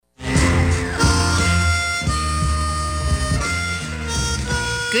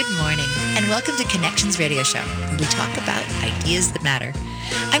Good morning, and welcome to Connections Radio Show, where we talk about ideas that matter.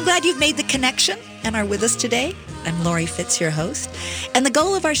 I'm glad you've made the connection and are with us today. I'm Lori Fitz, your host, and the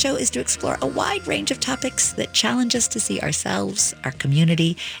goal of our show is to explore a wide range of topics that challenge us to see ourselves, our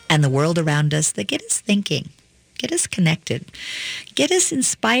community, and the world around us that get us thinking, get us connected, get us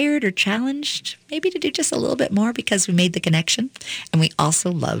inspired or challenged, maybe to do just a little bit more because we made the connection. And we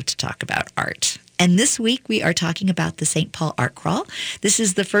also love to talk about art. And this week, we are talking about the St. Paul Art Crawl. This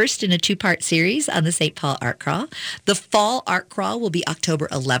is the first in a two-part series on the St. Paul Art Crawl. The Fall Art Crawl will be October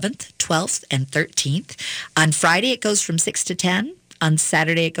 11th, 12th, and 13th. On Friday, it goes from 6 to 10. On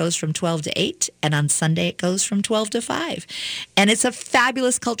Saturday, it goes from 12 to 8. And on Sunday, it goes from 12 to 5. And it's a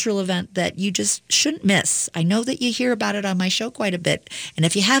fabulous cultural event that you just shouldn't miss. I know that you hear about it on my show quite a bit. And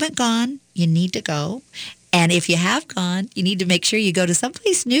if you haven't gone, you need to go. And if you have gone, you need to make sure you go to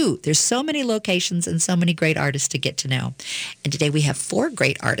someplace new. There's so many locations and so many great artists to get to know. And today we have 4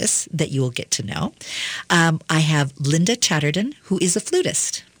 great artists that you will get to know. I have Linda Chatterton, who is a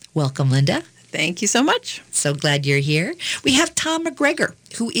flutist. Welcome, Linda. Thank you so much. So glad you're here. We have Tom McGregor,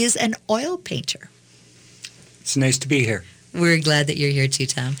 who is an oil painter. It's nice to be here. We're glad that you're here too,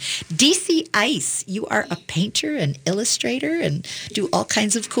 Tom. DC Ice, you are a painter and illustrator and do all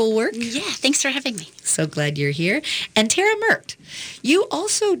kinds of cool work. Yeah, thanks for having me. So glad you're here. And Tara Mert, you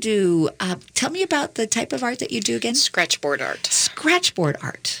also do, tell me about the type of art that you do again. Scratchboard art. Scratchboard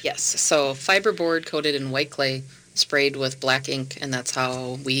art. Yes, so fiberboard coated in white clay, sprayed with black ink, and that's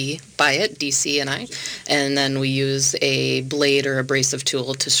how we buy it, DC and I. And then we use a blade or abrasive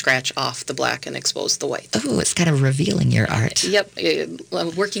tool to scratch off the black and expose the white. Oh, it's kind of revealing your art. Yep,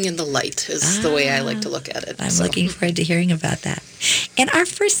 working in the light is the way I like to look at it. I'm looking forward to hearing about that. In our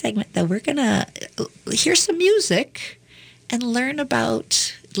first segment, though, we're going to hear some music and learn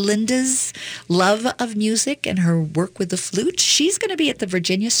about Linda's love of music and her work with the flute. She's going to be at the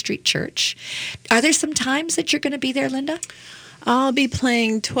Virginia Street Church. Are there some times that you're going to be there, Linda? I'll be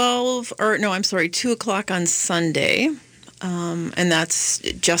playing 2 o'clock on Sunday. And that's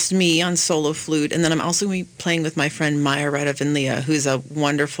just me on solo flute. And then I'm also going to be playing with my friend Maya Radavinlia, who's a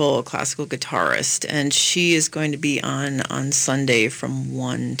wonderful classical guitarist. And she is going to be on Sunday from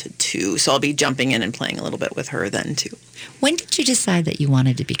 1 to 2. So I'll be jumping in and playing a little bit with her then, too. When did you decide that you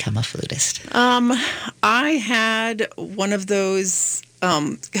wanted to become a flutist? I had one of those...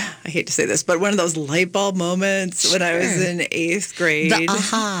 I hate to say this, but one of those light bulb moments when I was in 8th grade. The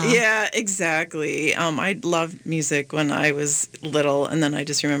aha. Yeah, exactly. I loved music when I was little, and then I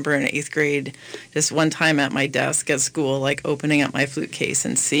just remember in 8th grade, just one time at my desk at school, like opening up my flute case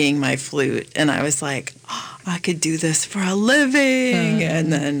and seeing my flute, and I was like, oh, I could do this for a living,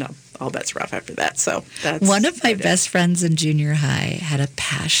 and then all bets were off after that. So that's one of my best friends in junior high had a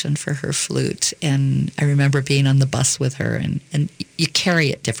passion for her flute, and I remember being on the bus with her, and you carry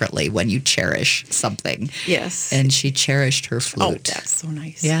it differently when you cherish something. Yes. And she cherished her flute. Oh, that's so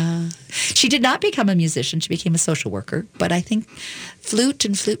nice. Yeah. She did not become a musician. She became a social worker, but I think flute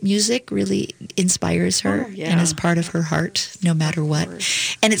and flute music really inspires her and is part of her heart no matter what.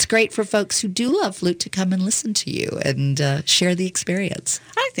 And it's great for folks who do love flute to come and listen to you and share the experience.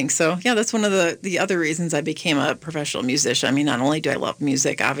 I think so. Yeah, that's one of the other reasons I became a professional musician. I mean, not only do I love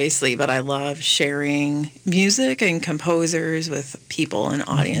music, obviously, but I love sharing music and composers with people and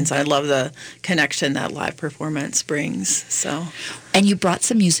audience. I love the connection that live performance brings. So, and you brought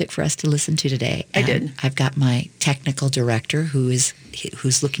some music for us to listen to today. I did. I've got my technical director who's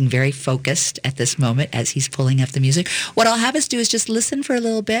looking very focused at this moment as he's pulling up the music. What I'll have us do is just listen for a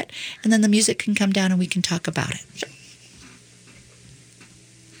little bit, and then the music can come down and we can talk about it. Sure.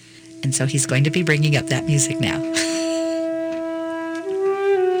 And so he's going to be bringing up that music now.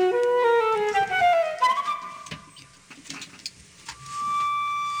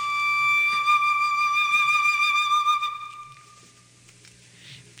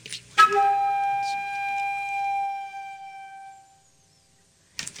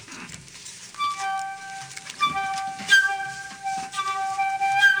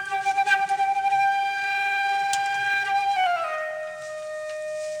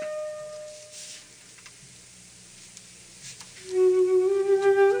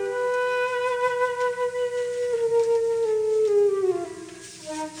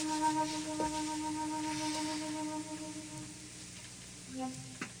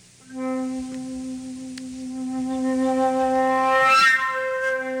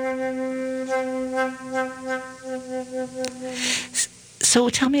 So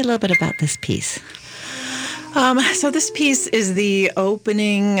tell me a little bit about this piece. So this piece is the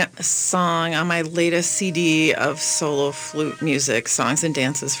opening song on my latest CD of solo flute music, Songs and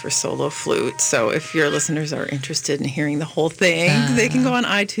Dances for Solo Flute. So if your listeners are interested in hearing the whole thing, they can go on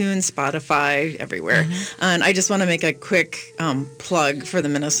iTunes, Spotify, everywhere. And I just want to make a quick plug for the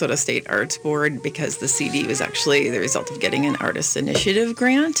Minnesota State Arts Board, because the CD was actually the result of getting an Artist Initiative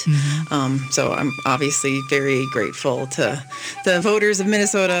grant. So I'm obviously very grateful to the voters of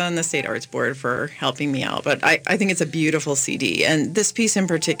Minnesota and the State Arts Board for helping me out. But I think it's a beautiful CD. And this piece in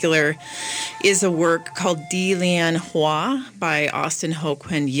particular is a work called Di Lian Hua by Austin Ho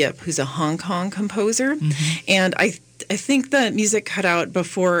Quyen Yip, who's a Hong Kong composer. And I think the music cut out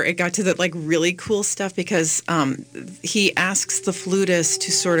before it got to the really cool stuff, because he asks the flutist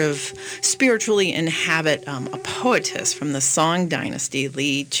to sort of spiritually inhabit a poetess from the Song dynasty,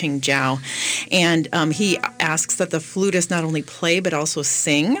 Li Qingjiao, and he asks that the flutist not only play but also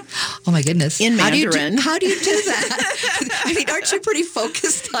sing. Oh my goodness! In Mandarin. How do you do that? I mean, aren't you pretty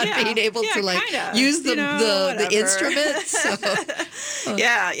focused on being able to kinda, use the instruments? So.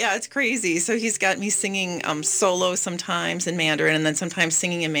 Yeah, it's crazy. So he's got me singing solo sometimes in Mandarin, and then sometimes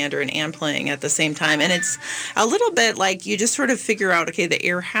singing in Mandarin and playing at the same time. And it's a little bit like you just sort of figure out, okay, the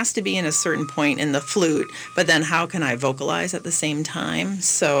air has to be in a certain point in the flute, but then how can I vocalize at the same time?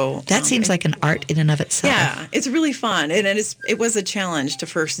 So that seems like an art in and of itself. Yeah, it's really fun, and it was a challenge to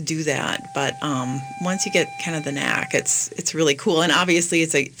first do that, but once you get kind of the knack, it's really cool. And obviously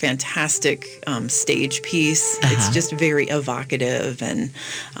it's a fantastic stage piece. It's just very evocative, and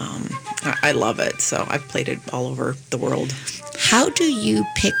I love it. So I've played it all over the world. How do you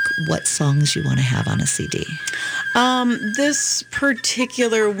pick what songs you want to have on a CD? This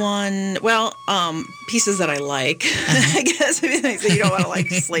particular one, pieces that I like, I guess. So you don't want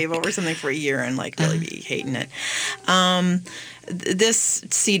to slave over something for a year and really be hating it. This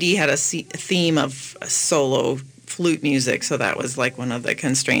CD had a theme of solo flute music, so that was one of the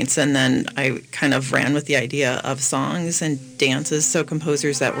constraints. And then I kind of ran with the idea of songs and dances, so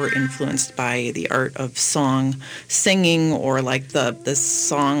composers that were influenced by the art of song singing, or the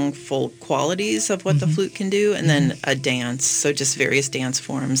songful qualities of what the flute can do, and then a dance, so just various dance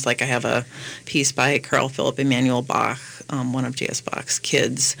forms. I have a piece by Carl Philipp Emanuel Bach, one of J.S. Bach's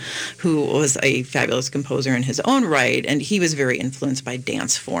kids, who was a fabulous composer in his own right, and he was very influenced by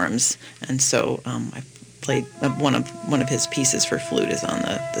dance forms. And so I played one of his pieces for flute is on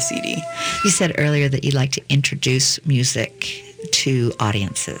the CD. You said earlier that you like to introduce music to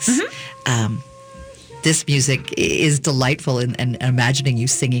audiences. This music is delightful, and imagining you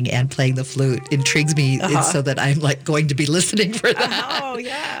singing and playing the flute intrigues me, so that I'm going to be listening for that. Oh,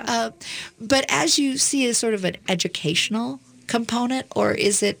 yeah. But as you see as sort of an educational component, or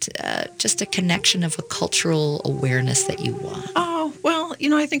is it just a connection of a cultural awareness that you want? Oh, well,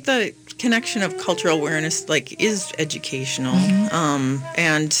 I think the connection of cultural awareness is educational.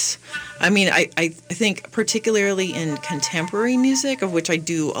 And I mean, I think particularly in contemporary music, of which I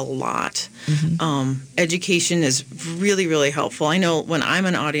do a lot, education is really, really helpful. I know when I'm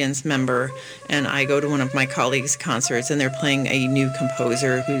an audience member and I go to one of my colleagues' concerts and they're playing a new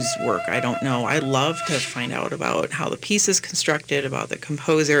composer whose work I don't know, I love to find out about how the piece is constructed, about the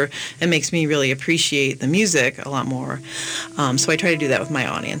composer. It makes me really appreciate the music a lot more. So I try to do that with my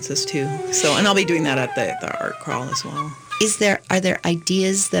audiences too. So, and I'll be doing that at the art crawl as well. Are there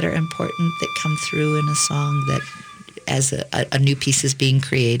ideas that are important that come through in a song that as a new piece is being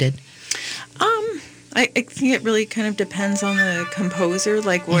created? I think it really kind of depends on the composer,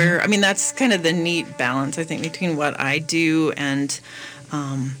 where, I mean, that's kind of the neat balance, I think, between what I do and,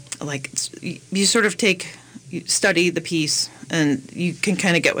 you sort of you study the piece and you can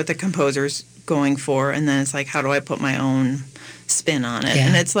kind of get what the composer's going for, and then it's how do I put my own spin on it? Yeah.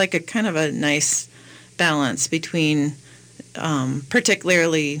 And it's a kind of a nice balance between,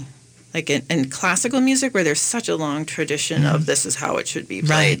 particularly in classical music, where there's such a long tradition of this is how it should be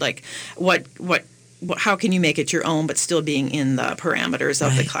played. Right. How can you make it your own, but still being in the parameters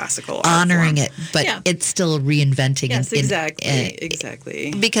of the classical art honoring form? it, but it's still reinventing. Yes,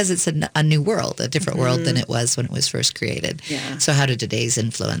 exactly. Because it's a new world, a different world than it was when it was first created. Yeah. So how do today's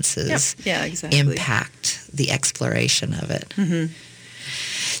influences impact the exploration of it?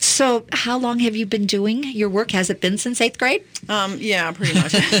 So how long have you been doing your work? Has it been since 8th grade? Yeah, pretty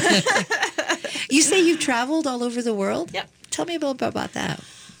much. You say you've traveled all over the world? Yep. Tell me a little bit about that.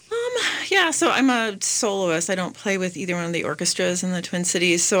 Yeah, so I'm a soloist. I don't play with either one of the orchestras in the Twin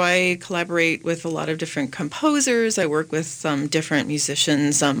Cities, so I collaborate with a lot of different composers. I work with some different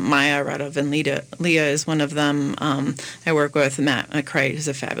musicians. Maya Radov and Leah is one of them. I work with Matt McCrite, who's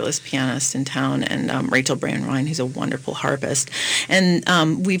a fabulous pianist in town, and Rachel Brandwein, who's a wonderful harpist.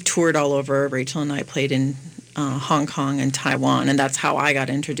 And we've toured all over. Rachel and I played in Hong Kong and Taiwan, and that's how I got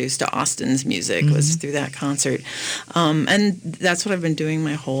introduced to Austin's music, was through that concert. And that's what I've been doing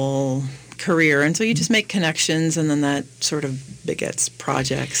my whole career. And so you just make connections, and then that sort of begets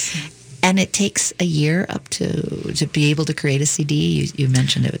projects. And it takes a year up to be able to create a CD. You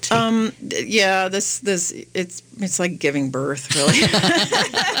mentioned it. Yeah, it's like giving birth, really.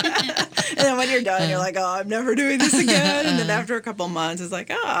 And then when you're done, you're like, oh, I'm never doing this again. And then after a couple months, it's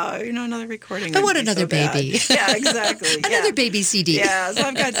like, oh, another recording. I want another baby. Yeah, exactly. Another baby CD. Yeah, so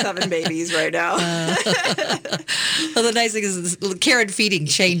I've got 7 babies right now. Well, the nice thing is this care and feeding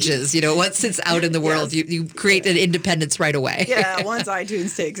changes. Once it's out in the world, you create an independence right away. Yeah, once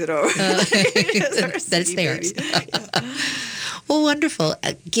iTunes takes it over. Then it's theirs. Well, wonderful.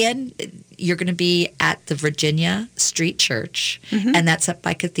 Again, you're going to be at the Virginia Street Church, and that's up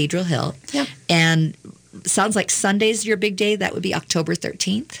by Cathedral Hill. Yep. And sounds like Sunday's your big day. That would be October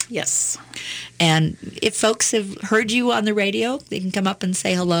 13th. Yes. And if folks have heard you on the radio, they can come up and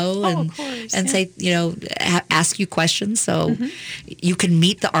say hello and say, ask you questions. So you can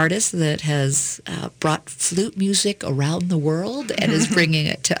meet the artist that has brought flute music around the world and is bringing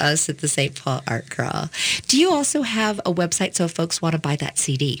it to us at the St. Paul Art Crawl. Do you also have a website so if folks want to buy that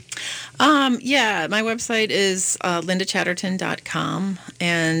CD? Yeah, my website is lindachatterton.com.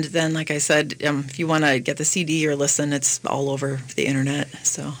 And then, like I said, if you want to get the CD or listen, it's all over the internet.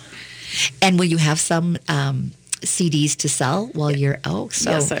 So. And will you have some CDs to sell while you're...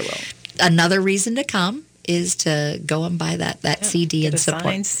 Yes, I will. Another reason to come is to go and buy that CD and support.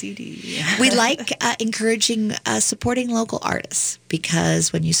 Signed CD. We like encouraging supporting local artists,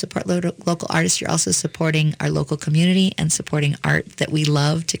 because when you support local artists, you're also supporting our local community and supporting art that we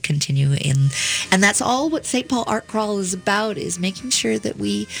love to continue in. And that's all what St. Paul Art Crawl is about, is making sure that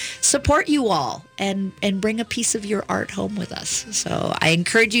we support you all and bring a piece of your art home with us. So I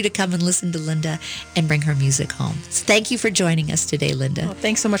encourage you to come and listen to Linda and bring her music home. So thank you for joining us today, Linda. Well,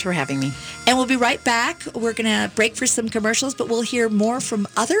 thanks so much for having me. And we'll be right back. We're going to break for some commercials, but we'll hear more from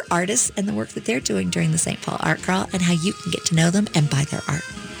other artists and the work that they're doing during the St. Paul Art Crawl and how you can get to know them and buy their art.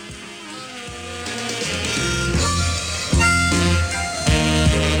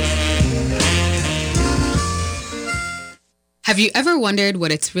 Have you ever wondered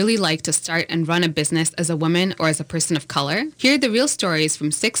what it's really like to start and run a business as a woman or as a person of color? Hear the real stories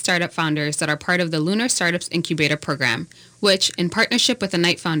from 6 startup founders that are part of the Lunar Startups Incubator Program, which, in partnership with the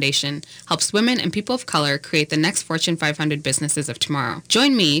Knight Foundation, helps women and people of color create the next Fortune 500 businesses of tomorrow.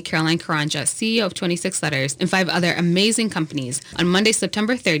 Join me, Caroline Karanja, CEO of 26 Letters, and 5 other amazing companies on Monday,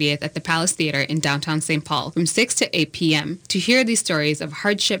 September 30th at the Palace Theater in downtown St. Paul from 6 to 8 p.m. to hear these stories of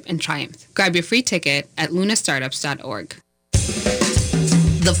hardship and triumph. Grab your free ticket at lunastartups.org.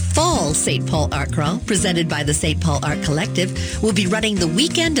 The fall St. Paul Art Crawl, presented by the St. Paul Art Collective, will be running the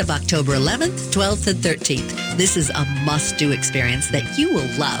weekend of October 11th, 12th, and 13th. This is a must-do experience that you will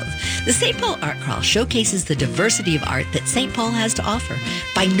love. The St. Paul Art Crawl showcases the diversity of art that St. Paul has to offer.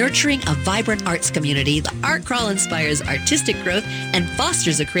 By nurturing a vibrant arts community, the Art Crawl inspires artistic growth and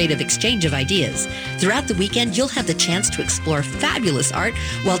fosters a creative exchange of ideas. Throughout the weekend, you'll have the chance to explore fabulous art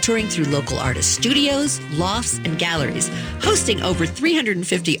while touring through local artist studios, lofts, and galleries. Hosting over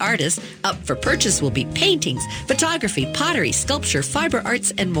 350 artists, up for purchase will be paintings, photography, pottery, sculpture, fiber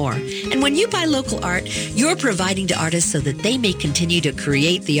arts, and more. And when you buy local art, you're providing to artists so that they may continue to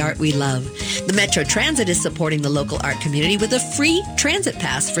create the art we love. The Metro Transit is supporting the local art community with a free transit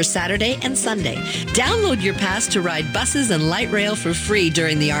pass for Saturday and Sunday. Download your pass to ride buses and light rail for free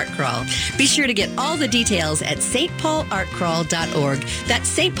during the Art Crawl. Be sure to get all the details at stpaulartcrawl.org.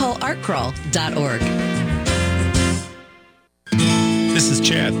 That's stpaulartcrawl.org. This is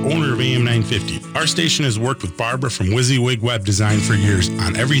Chad, owner of AM 950. Our station has worked with Barbara from WYSIWYG Web Design for years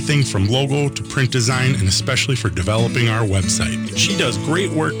on everything from logo to print design, and especially for developing our website. She does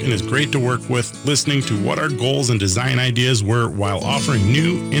great work and is great to work with, listening to what our goals and design ideas were while offering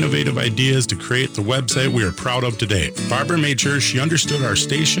new, innovative ideas to create the website we are proud of today. Barbara made sure she understood our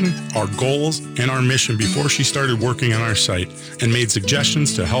station, our goals, and our mission before she started working on our site, and made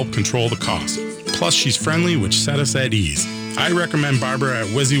suggestions to help control the cost. Plus, she's friendly, which set us at ease. I recommend Barbara at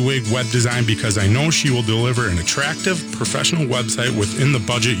WYSIWYG Web Design because I know she will deliver an attractive, professional website within the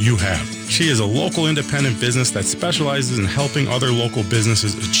budget you have. She is a local independent business that specializes in helping other local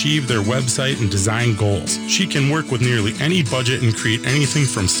businesses achieve their website and design goals. She can work with nearly any budget and create anything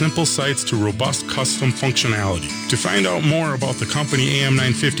from simple sites to robust custom functionality. To find out more about the company AM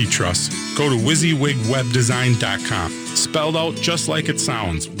 950 trusts, go to WYSIWYGWebDesign.com. Spelled out just like it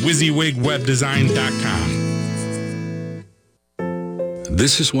sounds, WYSIWYGWebDesign.com.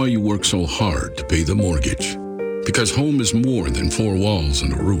 This is why you work so hard to pay the mortgage. Because home is more than 4 walls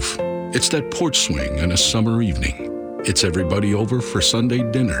and a roof. It's that porch swing on a summer evening. It's everybody over for Sunday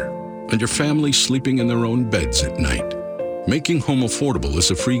dinner, and your family sleeping in their own beds at night. Making Home Affordable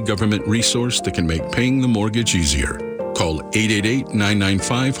is a free government resource that can make paying the mortgage easier. Call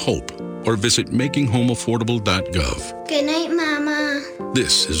 888-995-HOPE or visit makinghomeaffordable.gov. Good night, Mama.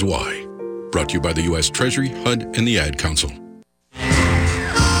 This is why. Brought to you by the U.S. Treasury, HUD, and the Ad Council. Welcome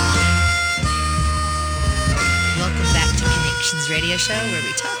back to Connections Radio Show, where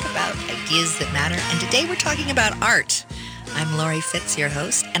we talk about ideas that matter. And today we're talking about art. I'm Lori Fitz, your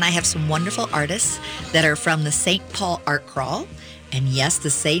host, and I have some wonderful artists that are from the St. Paul Art Crawl. And yes, the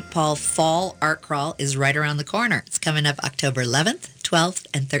St. Paul Fall Art Crawl is right around the corner. It's coming up October 11th, 12th,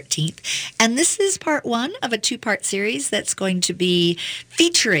 and 13th. And this is part one of a two-part series that's going to be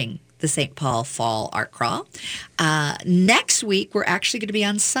featuring the St. Paul Fall Art Crawl. Next week, we're actually going to be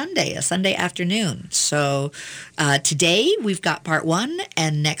on Sunday, a Sunday afternoon. So today, we've got part one,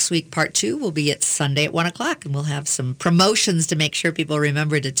 and next week, part two will be at Sunday at 1 o'clock, and we'll have some promotions to make sure people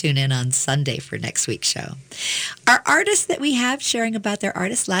remember to tune in on Sunday for next week's show. Our artists that we have sharing about their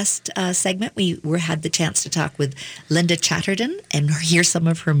artists, last segment, we had the chance to talk with Linda Chatterton and hear some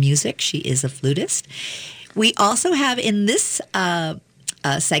of her music. She is a flutist. We also have in this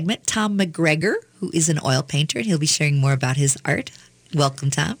segment, Tom McGregor, who is an oil painter, and he'll be sharing more about his art.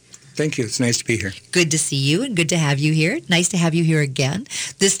 Welcome, Tom. Thank you. It's nice to be here. Good to see you and good to have you here. Nice to have you here again,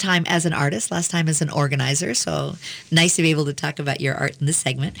 this time as an artist, last time as an organizer. So nice to be able to talk about your art in this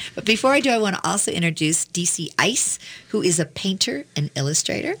segment. But before I do, I want to also introduce DC Ice, who is a painter and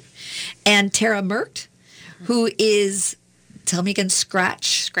illustrator, and Tara Merkt, who is, tell me again,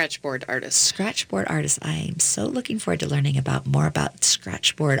 Scratchboard artist. Scratchboard artist. I am so looking forward to learning more about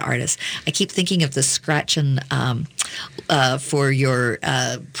scratchboard artists. I keep thinking of the scratching for your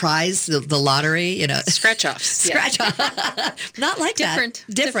prize, the lottery, you know. Scratch offs. Scratch off. Not like Different.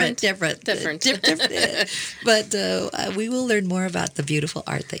 that. Different. But we will learn more about the beautiful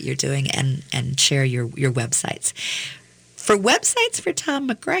art that you're doing and share your websites. For websites for Tom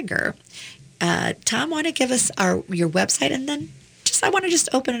McGregor, Tom, want to give us your website, and then I want to just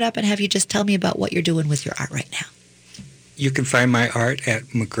open it up and have you just tell me about what you're doing with your art right now. You can find my art at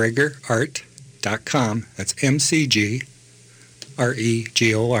McGregorArt.com. That's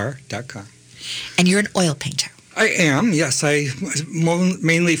McGregor.com. And you're an oil painter. I am, yes. I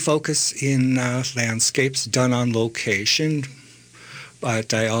mainly focus in landscapes done on location,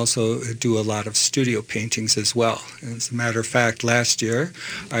 but I also do a lot of studio paintings as well. As a matter of fact, last year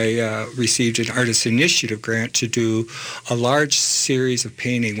I received an Artist Initiative grant to do a large series of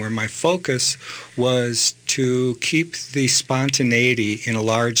painting where my focus was to keep the spontaneity in a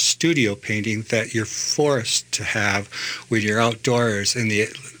large studio painting that you're forced to have when you're outdoors and the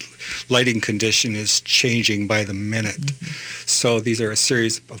lighting condition is changing by the minute. Mm-hmm. So these are a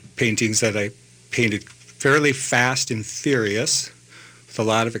series of paintings that I painted fairly fast and furious, with a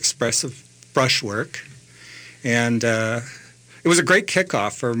lot of expressive brushwork. And it was a great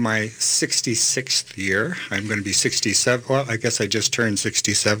kickoff for my 66th year. I'm going to be 67. Well, I guess I just turned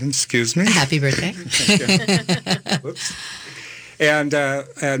 67. Excuse me. Happy birthday. Whoops. And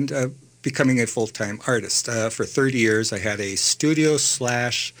becoming a full-time artist. For 30 years, I had a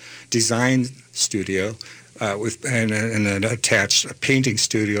studio/design studio with an attached painting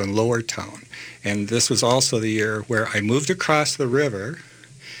studio in Lower Town. And this was also the year where I moved across the river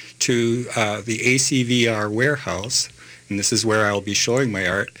to the ACVR warehouse, and this is where I'll be showing my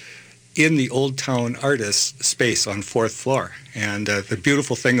art, in the Old Town Artists space on 4th floor. And the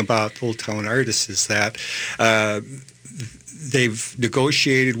beautiful thing about Old Town Artists is that they've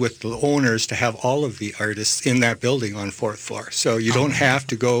negotiated with the owners to have all of the artists in that building on 4th floor. So you don't have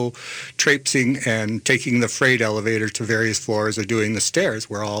to go traipsing and taking the freight elevator to various floors or doing the stairs.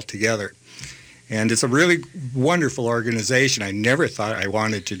 We're all together. And it's a really wonderful organization. I never thought I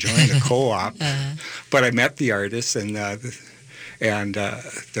wanted to join a co-op, but I met the artists, and they're a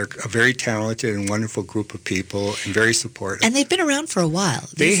very talented and wonderful group of people and very supportive. And they've been around for a while.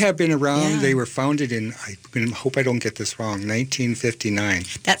 They have been around. Yeah. They were founded in, I hope I don't get this wrong, 1959.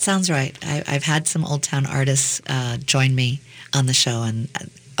 That sounds right. I've had some Old Town artists join me on the show, and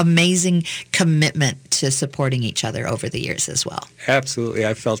amazing commitment to supporting each other over the years as well. Absolutely.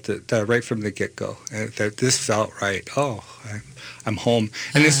 I felt it right from the get-go, that this felt right. Oh, I'm home.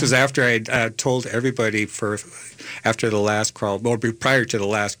 And this was after I told everybody after the last crawl, or prior to the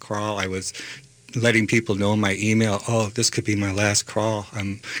last crawl, I was letting people know in my email, oh, this could be my last crawl.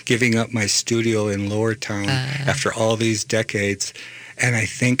 I'm giving up my studio in Lower Town after all these decades. And I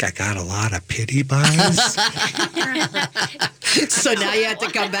think I got a lot of pity buys. So now you have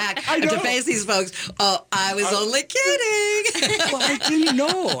to come back and to face these folks. Oh, I was only kidding. Well, I didn't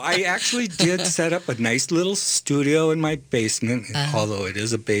know. I actually did set up a nice little studio in my basement, although it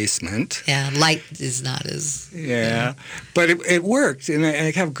is a basement. Yeah, light is not as... Yeah, but it worked, and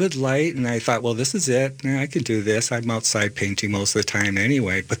I have good light, and I thought, well, this is it. I can do this. I'm outside painting most of the time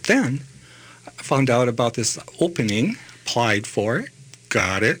anyway. But then I found out about this opening, applied for it,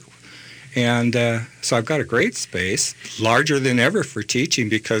 got it. And so I've got a great space, larger than ever for teaching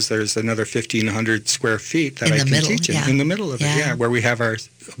because there's another 1,500 square feet that I can teach in the middle of it, where we have our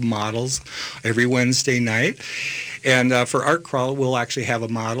models every Wednesday night. And for Art Crawl, we'll actually have a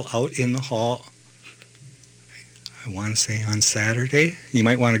model out in the hall, I want to say on Saturday. You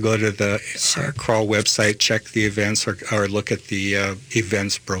might want to go to the Art Crawl website, check the events, or look at the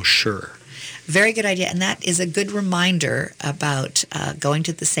events brochure. Very good idea. And that is a good reminder about going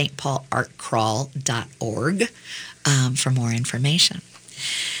to the stpaulArtCrawl.org for more information.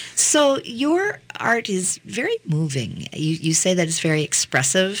 So your art is very moving. You say that it's very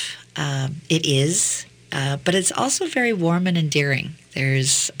expressive. It is, but it's also very warm and endearing.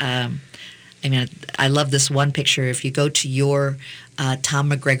 There's, I love this one picture. If you go to your Tom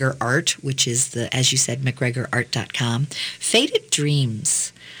McGregor art, which is as you said, McGregorArt.com, Faded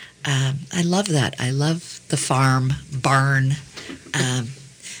Dreams. I love that. I love the farm barn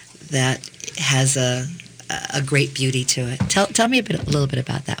that has a great beauty to it. Tell me a little bit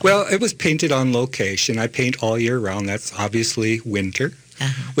about that. Well, it was painted on location. I paint all year round. That's obviously winter,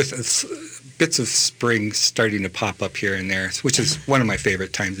 with bits of spring starting to pop up here and there, which is one of my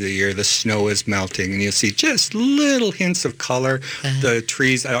favorite times of the year. The snow is melting, and you'll see just little hints of color. The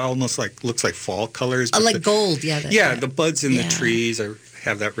trees almost looks like fall colors. Like gold, the buds in the trees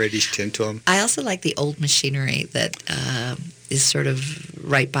have that reddish tint to them. I also like the old machinery that is sort of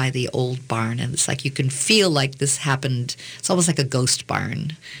right by the old barn, and it's like you can feel like this happened. It's almost like a ghost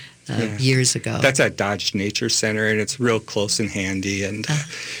barn years ago. That's at Dodge Nature Center, and it's real close and handy. And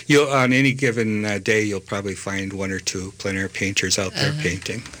you'll on any given day, you'll probably find one or two plein air painters out there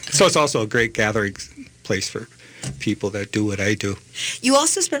painting. So it's also a great gathering place for people that do what I do. You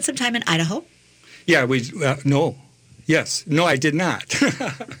also spent some time in Idaho? Yeah, no. Yes. No, I did not.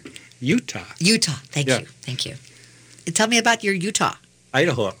 Utah. Thank you. Tell me about your Utah.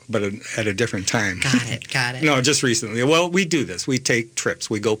 Idaho, but at a different time. Got it. No, just recently. Well, we do this. We take trips.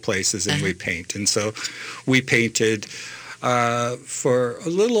 We go places and we paint. And so we painted for a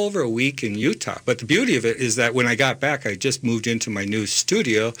little over a week in Utah. But the beauty of it is that when I got back, I just moved into my new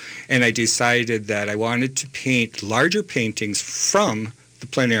studio, and I decided that I wanted to paint larger paintings from the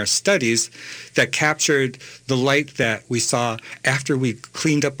plein air studies that captured the light that we saw after we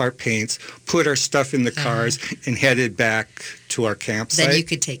cleaned up our paints, put our stuff in the cars, and headed back to our campsite. Then you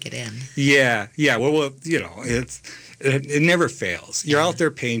could take it in. Yeah. Well, it never fails. You're out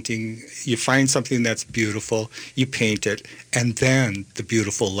there painting, you find something that's beautiful, you paint it, and then the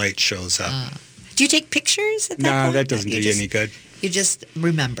beautiful light shows up. Do you take pictures at that point? No, that doesn't do you any good. You just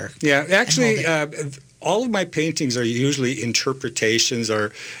remember. Yeah, actually, all of my paintings are usually interpretations,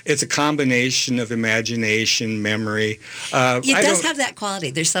 or it's a combination of imagination, memory. It does have that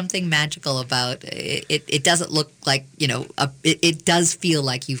quality. There's something magical about it. It doesn't look like, it does feel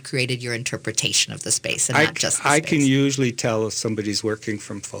like you've created your interpretation of the space and not just the space. I can usually tell if somebody's working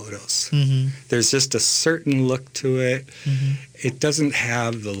from photos. Mm-hmm. There's just a certain look to it. Mm-hmm. It doesn't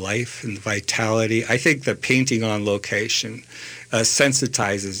have the life and the vitality. I think that painting on location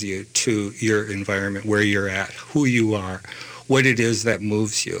sensitizes you to your environment, where you're at, who you are, what it is that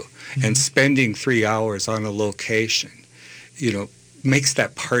moves you. Mm-hmm. And spending 3 hours on a location, makes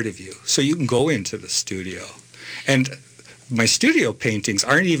that part of you. So you can go into the studio. And my studio paintings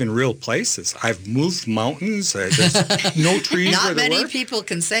aren't even real places. I've moved mountains. There's no trees where there were. Not many people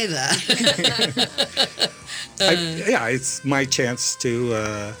can say that. It's my chance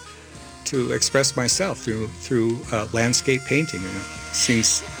to express myself through landscape painting. It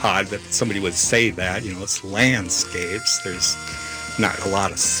seems odd that somebody would say that. It's landscapes. There's not a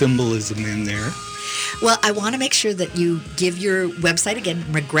lot of symbolism in there. Well, I want to make sure that you give your website again,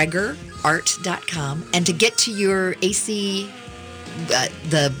 McGregorArt.com, and to get to your the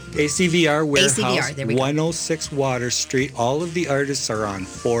ACVR Warehouse, ACVR, there we go. 106 Water Street. All of the artists are on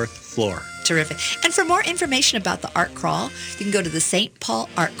 4th floor. Terrific. And for more information about the Art Crawl, you can go to the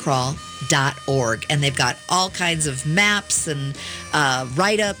stpaulArtCrawl.org, and they've got all kinds of maps and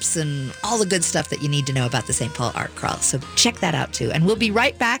write-ups and all the good stuff that you need to know about the St. Paul Art Crawl. So check that out, too. And we'll be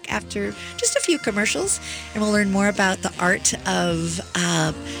right back after just a few commercials, and we'll learn more about the art of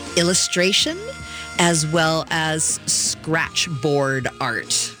illustration as well as scratch board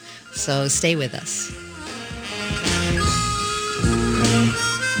art. So stay with us.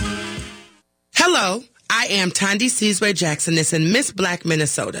 Hello, I am Tondi Seasway Jackson. This in Miss Black,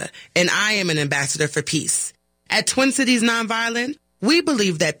 Minnesota, and I am an ambassador for peace. At Twin Cities Nonviolent, we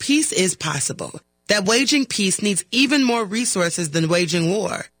believe that peace is possible, that waging peace needs even more resources than waging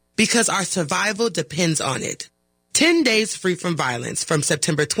war, because our survival depends on it. 10 days free from violence from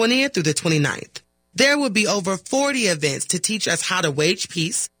September 20th through the 29th. There will be over 40 events to teach us how to wage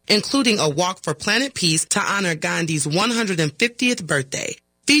peace, including a walk for planet peace to honor Gandhi's 150th birthday,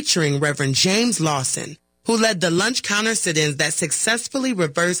 featuring Reverend James Lawson, who led the lunch counter sit-ins that successfully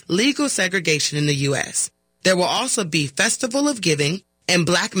reversed legal segregation in the U.S. There will also be Festival of Giving and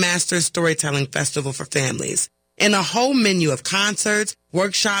Black Masters Storytelling Festival for families, and a whole menu of concerts,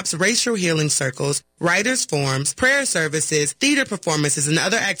 workshops, racial healing circles, writers' forums, prayer services, theater performances, and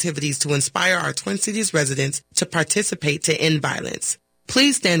other activities to inspire our Twin Cities residents to participate to end violence.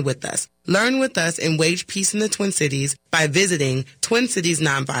 Please stand with us. Learn with us and wage peace in the Twin Cities by visiting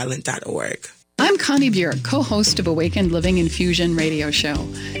TwinCitiesNonviolent.org. I'm Connie Bjork, co-host of Awakened Living Infusion radio show.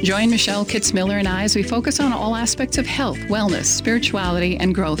 Join Michelle Kitzmiller and I as we focus on all aspects of health, wellness, spirituality,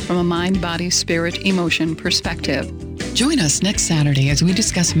 and growth from a mind, body, spirit, emotion perspective. Join us next Saturday as we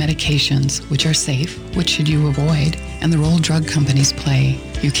discuss medications, which are safe, which should you avoid, and the role drug companies play.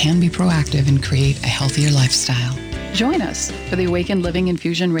 You can be proactive and create a healthier lifestyle. Join us for the Awakened Living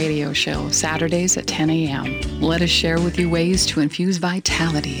Infusion radio show, Saturdays at 10 a.m. Let us share with you ways to infuse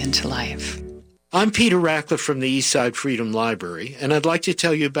vitality into life. I'm Peter Ratcliffe from the Eastside Freedom Library, and I'd like to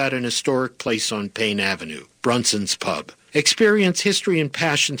tell you about an historic place on Payne Avenue, Brunson's Pub. Experience history and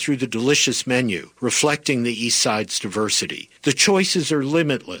passion through the delicious menu, reflecting the Eastside's diversity. The choices are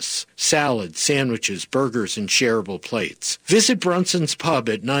limitless: salads, sandwiches, burgers, and shareable plates. Visit Brunson's Pub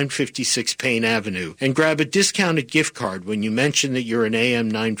at 956 Payne Avenue and grab a discounted gift card when you mention that you're an AM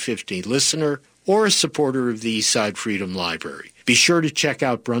 950 listener or a supporter of the Eastside Freedom Library. Be sure to check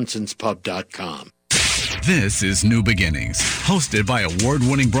out brunsonspub.com. This is New Beginnings, hosted by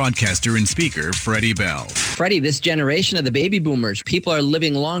award-winning broadcaster and speaker Freddie Bell. Freddie, this generation of the baby boomers, people are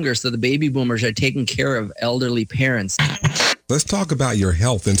living longer, so the baby boomers are taking care of elderly parents. Let's talk about your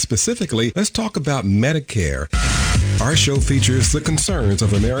health, and specifically, let's talk about Medicare. Our show features the concerns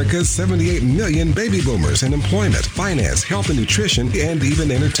of America's 78 million baby boomers in employment, finance, health and nutrition, and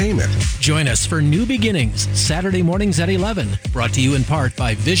even entertainment. Join us for New Beginnings, Saturday mornings at 11, brought to you in part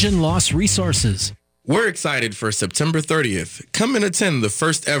by Vision Loss Resources. We're excited for September 30th. Come and attend the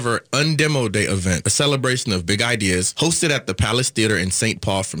first ever Undemo Day event, a celebration of big ideas, hosted at the Palace Theater in St.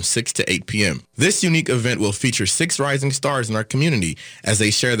 Paul from 6 to 8 p.m. This unique event will feature 6 rising stars in our community as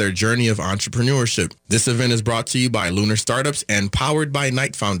they share their journey of entrepreneurship. This event is brought to you by Lunar Startups and powered by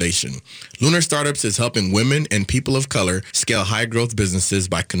Knight Foundation. Lunar Startups is helping women and people of color scale high-growth businesses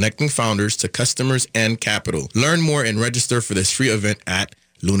by connecting founders to customers and capital. Learn more and register for this free event at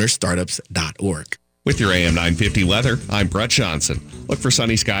lunarstartups.org. With your AM 950 weather, I'm Brett Johnson. Look for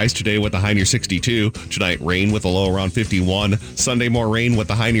sunny skies today with a high near 62. Tonight, rain with a low around 51. Sunday, more rain with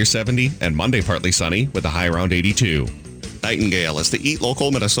a high near 70. And Monday, partly sunny with a high around 82. Nightingale is the Eat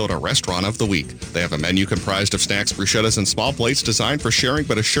Local Minnesota Restaurant of the Week. They have a menu comprised of snacks, bruschettas, and small plates designed for sharing,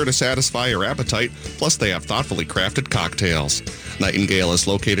 but is sure to satisfy your appetite. Plus, they have thoughtfully crafted cocktails. Nightingale is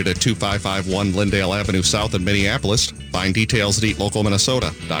located at 2551 Lindale Avenue South in Minneapolis. Find details at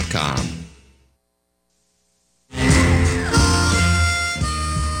eatlocalminnesota.com.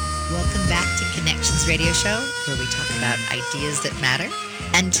 Welcome back to Connections Radio Show, where we talk about ideas that matter.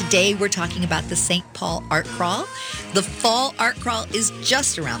 And today we're talking about the St. Paul Art Crawl. The Fall Art Crawl is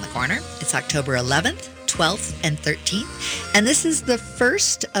just around the corner. It's October 11th, 12th, and 13th. And this is the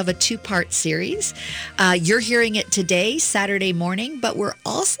first of a 2-part series. You're hearing it today, Saturday morning, but we're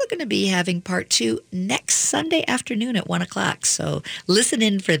also going to be having part 2 next Sunday afternoon at 1 o'clock. So listen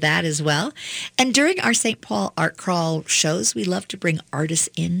in for that as well. And during our St. Paul Art Crawl shows, we love to bring artists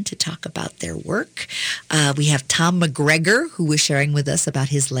in to talk about their work. We have Tom McGregor, who was sharing with us about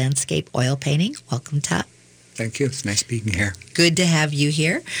his landscape oil painting. Welcome, Tom. Thank you. It's nice being here. Good to have you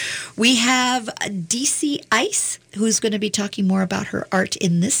here. We have DC Ice, who's going to be talking more about her art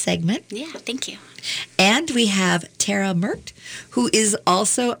in this segment. Yeah, thank you. And we have Tara Mert, who is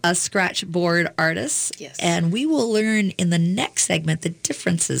also a scratch board artist. Yes. And we will learn in the next segment the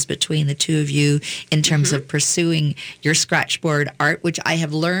differences between the two of you in terms of pursuing your scratch board art, which I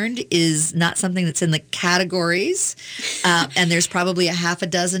have learned is not something that's in the categories. And there's probably a half a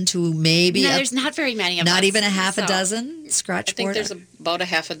dozen to maybe... No, there's not very many of us. Not even a half a dozen? scratch I think board? there's about a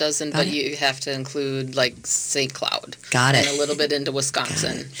half a dozen, but you have to include like St. Cloud. Got it. And a little bit into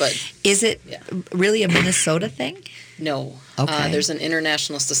Wisconsin. But is it really a Minnesota thing? No. Okay. There's an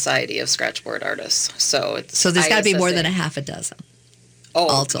International Society of Scratchboard Artists. So there's got to be more ISSA. than a half a dozen. Oh,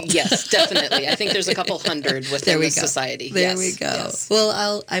 all told. Yes, definitely. I think there's a couple hundred within the society. There we go. Yes.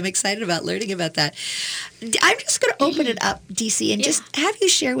 Well, I'm excited about learning about that. I'm just going to open it up, DC, and just have you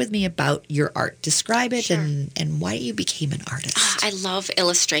share with me about your art. Describe it and why you became an artist. I love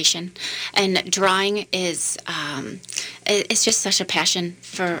illustration, and drawing is it's just such a passion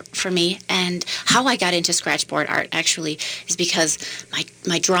for me. And how I got into scratchboard art actually is because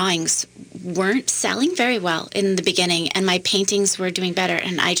my drawings weren't selling very well in the beginning, and my paintings were doing better,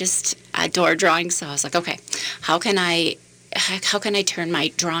 and I just adore drawing. So I was like, okay, how can I turn my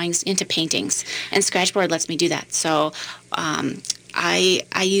drawings into paintings? And scratchboard lets me do that. So I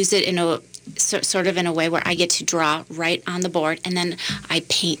use it in a sort of in a way where I get to draw right on the board, and then I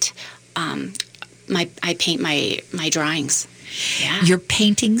paint my drawings. Yeah. Your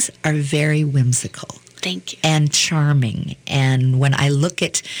paintings are very whimsical. Thank you. And charming. And when I look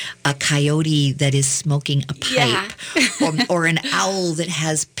at a coyote that is smoking a pipe, or an owl that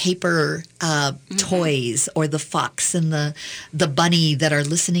has paper toys, or the fox and the bunny that are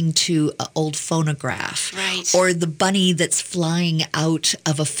listening to an old phonograph, or the bunny that's flying out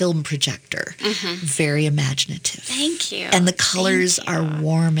of a film projector, very imaginative. Thank you. And the colors are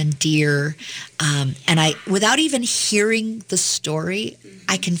warm and dear. And I, without even hearing the story,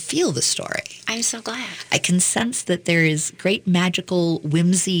 I can feel the story. I'm so glad. I can sense that there is great magical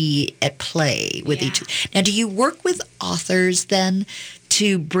whimsy at play with each. Now, do you work with authors then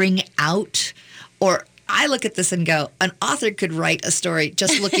to bring out, or I look at this and go, an author could write a story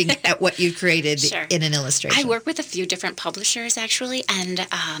just looking at what you created in an illustration. I work with a few different publishers, actually, and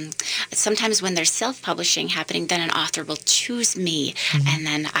sometimes when there's self-publishing happening, then an author will choose me, and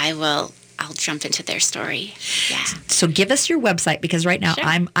then I'll jump into their story. Yeah. So give us your website, because right now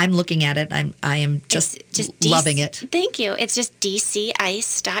I'm looking at it. I am just loving it. Thank you. It's just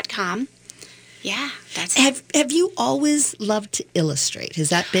dcice.com. Yeah, that's Have you always loved to illustrate? Has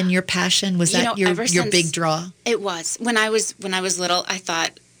that been your passion? Was that your big draw? It was. When I was little, I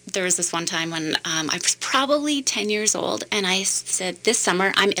thought, there was this one time when I was probably 10 years old, and I said, this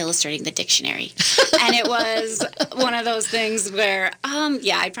summer I'm illustrating the dictionary. And it was one of those things where,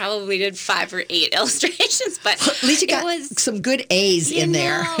 I probably did 5 or 8 illustrations, but at least you got some good A's in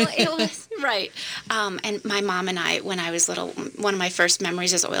there. It was right. And my mom and I, when I was little, one of my first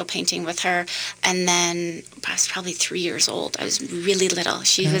memories is oil painting with her. And then I was probably 3 years old. I was really little.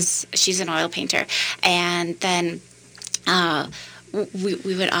 She's an oil painter. And then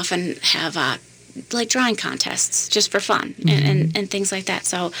we would often have like drawing contests just for fun and things like that.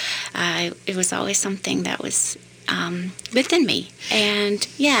 So it was always something that was within me. And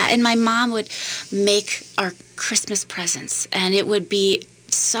and my mom would make our Christmas presents, and it would be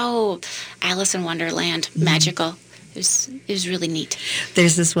so Alice in Wonderland magical. It was really neat.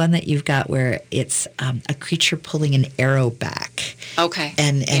 There's this one that you've got where it's a creature pulling an arrow back. Okay.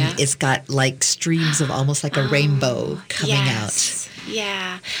 And it's got like streams of almost like a rainbow coming out.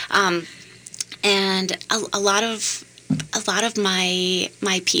 Yeah. And a lot of my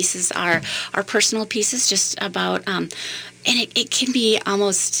pieces are personal pieces, just about and it can be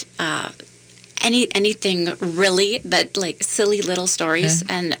almost anything really, that like silly little stories,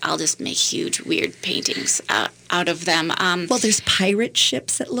 and I'll just make huge weird paintings out of them. Well, there's pirate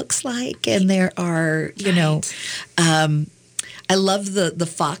ships, it looks like, and there are I love the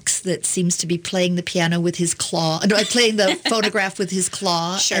fox that seems to be playing the piano with his claw. No, playing the phonograph with his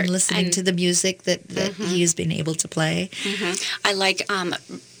claw and listening to the music that he has been able to play. I like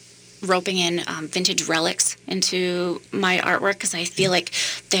roping in vintage relics into my artwork, because I feel like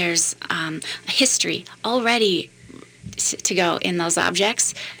there's a history already to go in those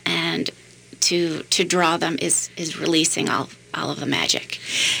objects, and to draw them is releasing all of the magic.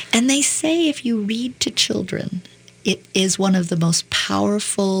 And they say if you read to children, it is one of the most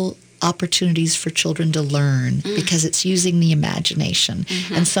powerful opportunities for children to learn, because it's using the imagination.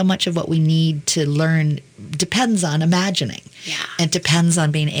 And so much of what we need to learn depends on imagining. Yeah. And depends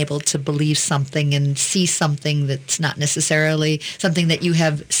on being able to believe something and see something that's not necessarily something that you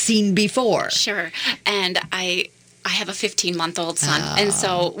have seen before. Sure. And I have a 15-month-old son, and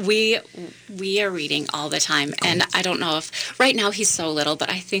so we are reading all the time. And I don't know if right now he's so little, but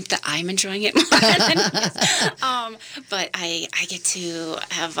I think that I'm enjoying it more than he is. But I get to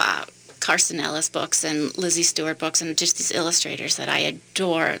have Carson Ellis books and Lizzie Stewart books and just these illustrators that I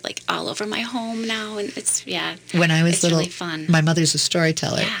adore, like all over my home now. And it's, when I was it's little, really fun. My mother's a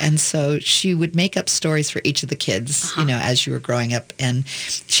storyteller, and so she would make up stories for each of the kids, as you were growing up. And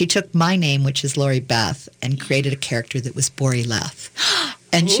she took my name, which is Lori Beth, and created a character that was Bori Leth.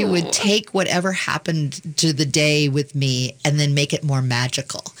 And she would take whatever happened to the day with me and then make it more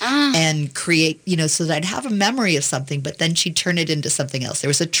magical and create, so that I'd have a memory of something, but then she'd turn it into something else. There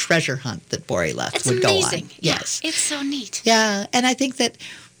was a treasure hunt that Bori Leth would go on. It's amazing. Yes. Yeah, it's so neat. Yeah. And I think that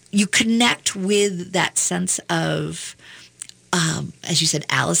you connect with that sense of, as you said,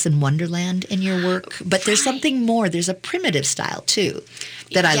 Alice in Wonderland in your work, but there's something more. There's a primitive style too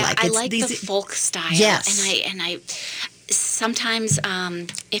that I like. I like the folk style. Yes. And I sometimes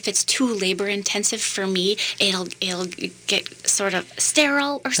if it's too labor intensive for me, it'll get sort of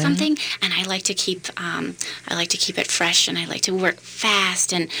sterile or something. And I like to keep it fresh, and I like to work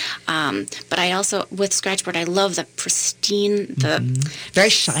fast. And but I also, with scratchboard, I love the pristine, the very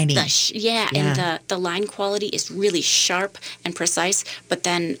shiny. And the line quality is really sharp and precise. But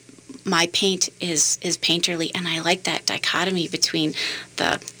then my paint is painterly, and I like that dichotomy between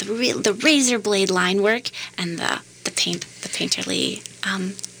the razor blade line work and the painterly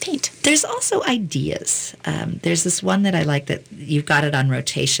paint. There's also ideas. There's this one that I like that you've got it on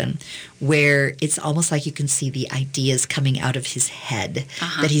rotation, where it's almost like you can see the ideas coming out of his head.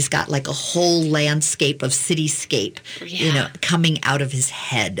 That he's got like a whole landscape of cityscape, coming out of his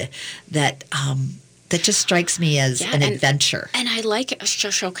head. That just strikes me as an adventure. And I like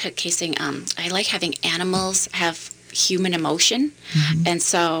showcasing. I like having animals have human emotion, and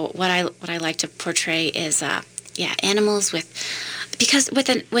so what I like to portray is animals because with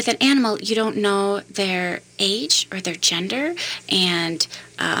an animal you don't know their age or their gender, and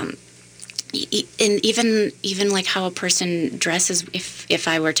even like how a person dresses. If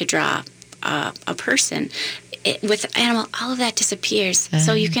I were to draw a person. With an animal, all of that disappears.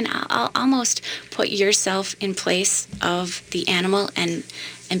 So you can almost put yourself in place of the animal and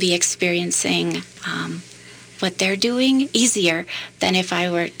be experiencing what they're doing easier than if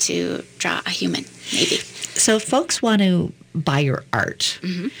I were to draw a human, maybe. So if folks want to buy your art,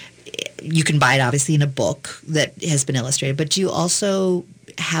 you can buy it obviously in a book that has been illustrated, but do you also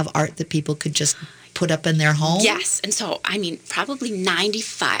have art that people could just put up in their home? Yes, and so probably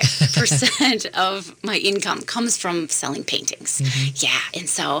 95% of my income comes from selling paintings. Yeah, and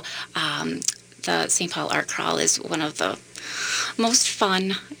so the St. Paul Art Crawl is one of the most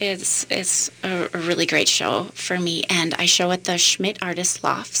fun. It's a really great show for me, and I show at the Schmidt Artist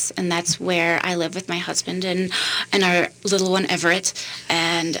Lofts, and that's where I live with my husband and our little one Everett,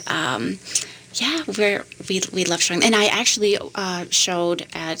 and we love showing. And I actually showed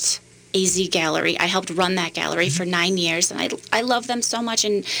at AZ Gallery. I helped run that gallery for 9 years, and I love them so much.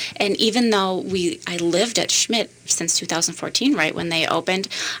 And even though I lived at Schmidt since 2014, right when they opened,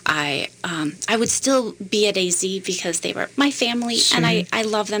 I would still be at AZ because they were my family, and I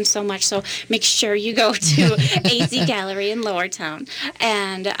love them so much. So make sure you go to AZ Gallery in Lowertown.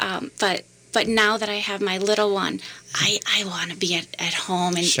 And but now that I have my little one, I want to be at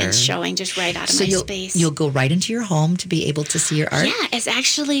home and showing just right out of my space. You'll go right into your home to be able to see your art? Yeah, it's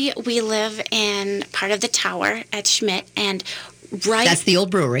actually, we live in part of the tower at Schmidt, and that's the old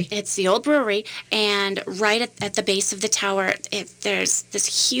brewery. It's the old brewery, and right at the base of the tower, there's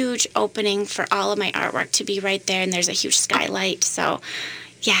this huge opening for all of my artwork to be right there, and there's a huge skylight, so...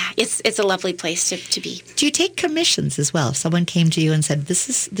 Yeah, it's a lovely place to be. Do you take commissions as well? If someone came to you and said,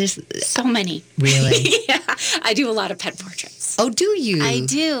 there's so many. Really? Yeah, I do a lot of pet portraits. Oh, do you? I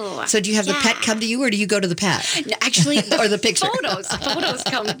do. So do you have the pet come to you, or do you go to the pet? No, actually, or the picture? Photos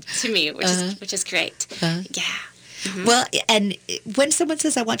come to me, which is great. Yeah. Well, and when someone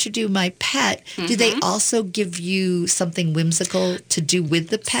says, I want you to do my pet, do they also give you something whimsical to do with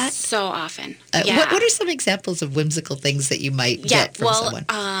the pet? So often. What are some examples of whimsical things that you might get from someone?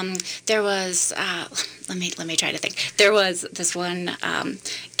 There was, let me try to think. There was this one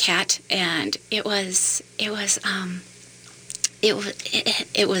cat, and it was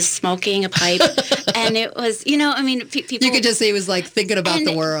smoking a pipe, and it was, people... You could just say it was like thinking about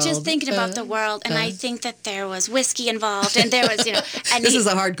the world. Just thinking about the world, and I think that there was whiskey involved, and there was, and this is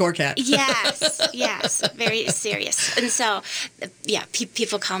a hardcore cat. Yes, very serious. And so,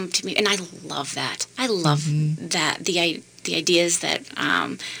 people come to me, and I love that. I love that, the ideas that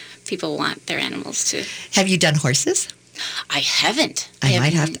people want their animals to... Have you done horses? I haven't. I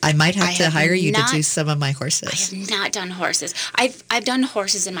might have to hire you to do some of my horses. I have not done horses. I've done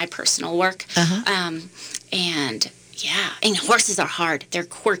horses in my personal work, and Yeah, and horses are hard. They're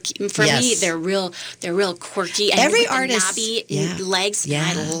quirky. For me, they're real quirky. And Every with artist, the knobby legs. Yeah.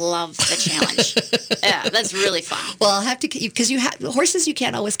 I love the challenge. Yeah, that's really fun. Well, I'll have to, because horses you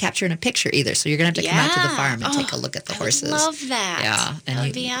can't always capture in a picture either, so you're going to have to come out to the farm and take a look at the horses. I love that. Yeah. And that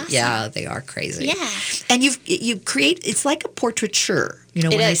would be awesome. Yeah, they are crazy. Yeah. And you create, it's like a portraiture. You know,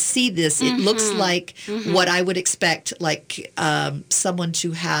 when I see this, it looks like what I would expect, like someone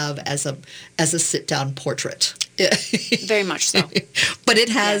to have as a sit-down portrait. Very much so. But it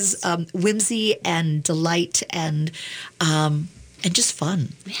has whimsy and delight and just fun.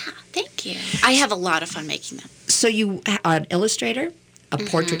 Yeah, thank you. I have a lot of fun making them. So you are an illustrator, a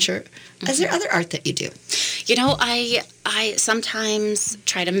portraiture. Is there other art that you do? You know, I sometimes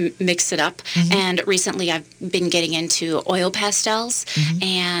try to mix it up, and recently I've been getting into oil pastels,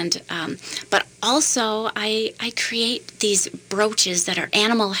 and but also I create these brooches that are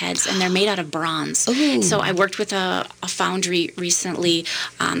animal heads, and they're made out of bronze. Ooh. So I worked with a foundry recently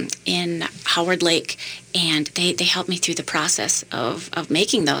in Howard Lake, and they helped me through the process of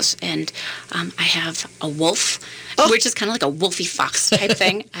making those, and I have a wolf, which is kind of like a wolfy fox type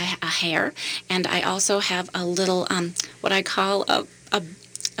thing, a hare, and I also have a little what I call a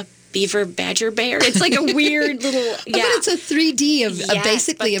beaver badger bear. It's like a weird little But it's a 3D of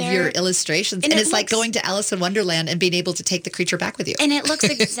basically of your illustrations, and it's like going to Alice in Wonderland and being able to take the creature back with you. And it looks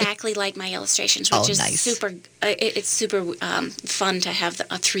exactly like my illustrations, which is nice. super. It's super fun to have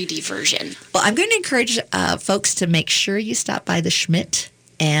a 3D version. Well, I'm going to encourage folks to make sure you stop by the Schmidt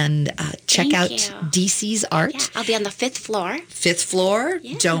and check out DC's art. Yeah, I'll be on the 5th floor. 5th floor.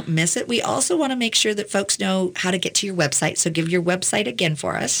 Yeah. Don't miss it. We also want to make sure that folks know how to get to your website. So give your website again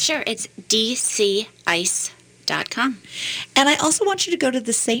for us. Sure. It's dcice.com. And I also want you to go to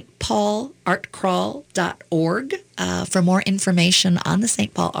the St. Paul artcrawl.org for more information on the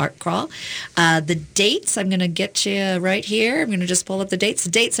St. Paul Art Crawl. The dates, I'm going to get you right here. I'm going to just pull up the dates. The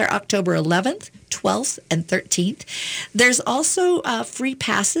dates are October 11th, 12th, and 13th. There's also free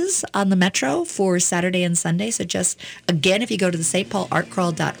passes on the Metro for Saturday and Sunday. So just, again, if you go to the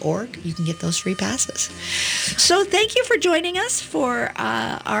stpaulartcrawl.org, you can get those free passes. So thank you for joining us for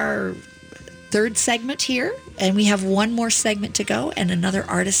our third segment here. And we have one more segment to go and another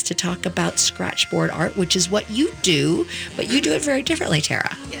artist to talk about scratchboard art, which is what you do, but you do it very differently,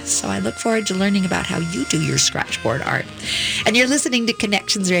 Tara. Yes. So I look forward to learning about how you do your scratchboard art. And you're listening to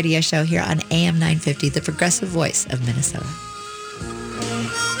Connections Radio Show here on AM 950, the progressive voice of Minnesota.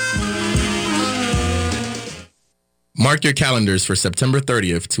 Mark your calendars for September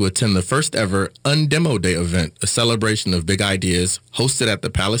 30th to attend the first ever Undemo Day event, a celebration of big ideas hosted at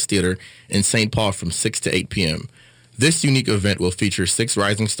the Palace Theater in St. Paul from 6 to 8 p.m. This unique event will feature 6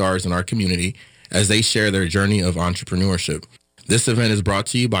 rising stars in our community as they share their journey of entrepreneurship. This event is brought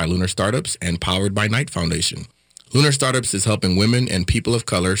to you by Lunar Startups and powered by Knight Foundation. Lunar Startups is helping women and people of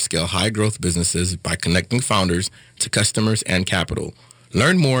color scale high-growth businesses by connecting founders to customers and capital.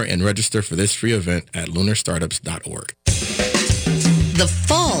 Learn more and register for this free event at lunarstartups.org. The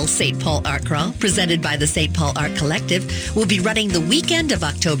Fall St. Paul Art Crawl, presented by the St. Paul Art Collective, will be running the weekend of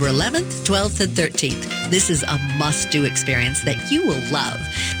October 11th, 12th, and 13th. This is a must-do experience that you will love.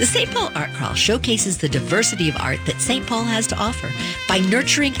 The St. Paul Art Crawl showcases the diversity of art that St. Paul has to offer. By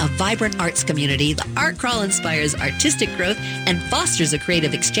nurturing a vibrant arts community, the Art Crawl inspires artistic growth and fosters a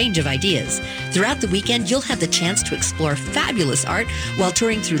creative exchange of ideas. Throughout the weekend, you'll have the chance to explore fabulous art while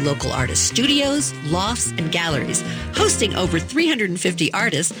touring through local artist studios, lofts, and galleries. Hosting over 350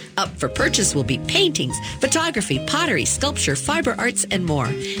 artists, up for purchase will be paintings, photography, pottery, sculpture, fiber arts, and more.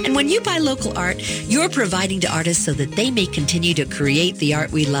 And when you buy local art, you're providing to artists so that they may continue to create the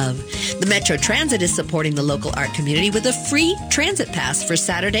art we love. The Metro Transit is supporting the local art community with a free transit pass for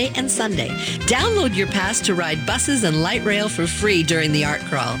Saturday and Sunday. Download your pass to ride buses and light rail for free during the Art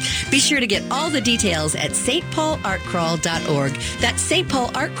Crawl. Be sure to get all the details at stpaulartcrawl.org. That's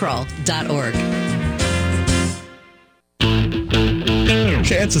stpaulartcrawl.org.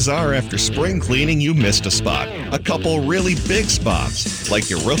 Chances are after spring cleaning you missed a spot. A couple really big spots, like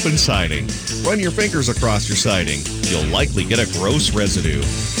your roof and siding. Run your fingers across your siding. You'll likely get a gross residue.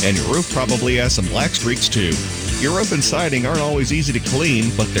 And your roof probably has some black streaks too. Your roof and siding aren't always easy to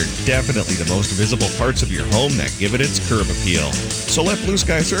clean, but they're definitely the most visible parts of your home that give it its curb appeal. So let Blue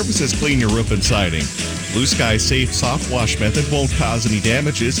Sky Services clean your roof and siding. Blue Sky's safe soft wash method won't cause any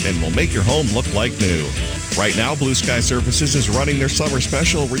damages and will make your home look like new. Right now, Blue Sky Services is running their summer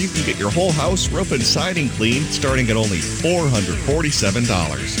special where you can get your whole house, roof, and siding cleaned starting at only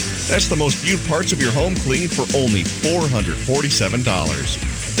 $447. That's the most viewed parts of your home cleaned for only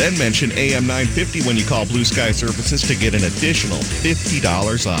 $447. Then mention AM 950 when you call Blue Sky Services to get an additional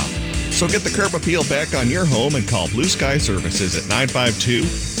 $50 off. So get the curb appeal back on your home and call Blue Sky Services at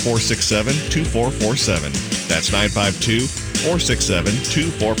 952-467-2447. That's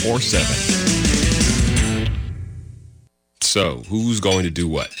 952-467-2447. So, who's going to do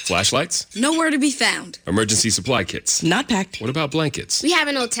what? Flashlights? Nowhere to be found. Emergency supply kits? Not packed. What about blankets? We have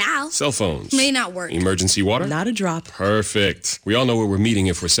an old towel. Cell phones? May not work. Emergency water? Not a drop. Perfect. We all know where we're meeting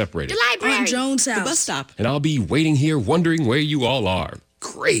if we're separated. The library. On Jones' house. The bus stop. And I'll be waiting here wondering where you all are.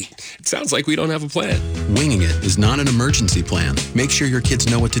 Great. It sounds like we don't have a plan. Winging it is not an emergency plan. Make sure your kids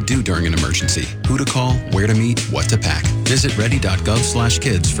know what to do during an emergency, who to call, where to meet, what to pack. Visit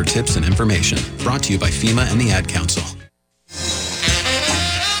ready.gov/kids for tips and information. Brought to you by FEMA and the Ad Council.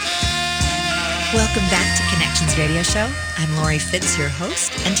 Welcome back to Connections Radio Show. I'm Lori Fitz, your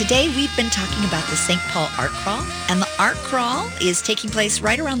host, and today we've been talking about the St. Paul Art Crawl, and the Art Crawl is taking place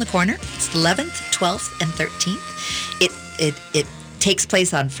right around the corner. It's 11th, 12th, and 13th. It takes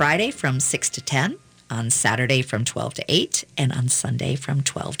place on Friday from 6 to 10, on Saturday from 12 to 8, and on Sunday from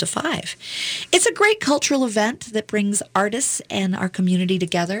 12 to 5. It's a great cultural event that brings artists and our community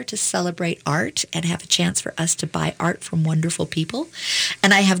together to celebrate art and have a chance for us to buy art from wonderful people.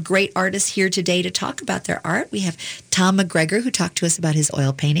 And I have great artists here today to talk about their art. We have Tom McGregor, who talked to us about his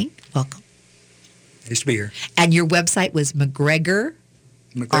oil painting. Welcome. Nice to be here. And your website was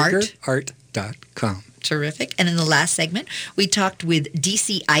McGregorArt.com. Terrific. And in the last segment, we talked with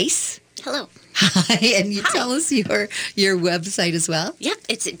DC Ice. Hello. Hi, and you tell us your website as well. Yep,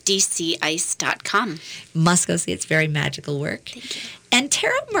 it's at dcice.com. Must go see. It's very magical work. Thank you. And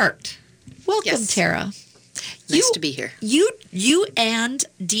Tara Mert. Welcome, Yes. Tara. Nice to be here. You and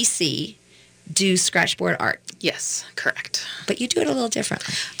DC do scratchboard art. Yes, correct. But you do it a little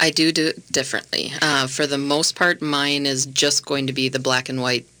differently. I do it differently. For the most part, mine is just going to be the black and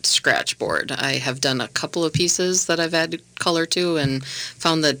white scratch board. I have done a couple of pieces that I've added color to and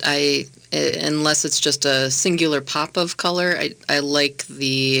found that unless it's just a singular pop of color, I like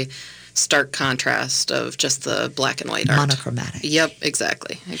the stark contrast of just the black and white art. Monochromatic. Yep,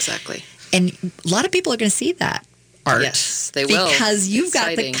 exactly. And a lot of people are going to see that art. Yes, they will. Because you've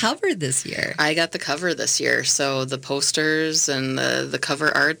Exciting. got the cover this year. I got the cover this year, so the posters and the cover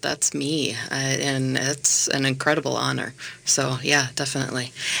art, that's me, and it's an incredible honor. So, yeah,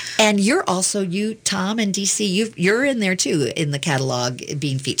 definitely. And you're also, Tom and DC, you're in there too, in the catalog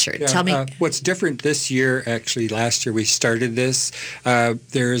being featured. Yeah, Tell me. What's different this year, actually, last year we started this,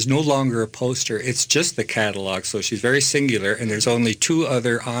 there is no longer a poster. It's just the catalog, so she's very singular, and there's only two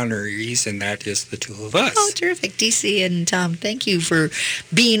other honorees, and that is the two of us. Oh, terrific. DC and Tom, thank you for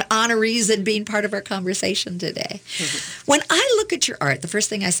being honorees and being part of our conversation today. When I look at your art, the first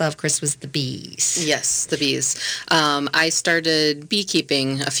thing I saw, of course, was the bees. Yes, the bees. I started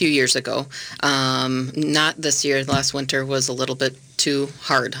beekeeping a few years ago. Not this year. Last winter was a little bit too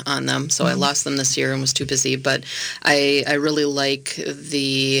hard on them, so I lost them this year and was too busy. But I really like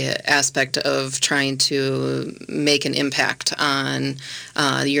the aspect of trying to make an impact on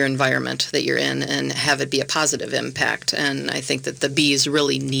your environment that you're in and have it be a positive impact. And I think that the bees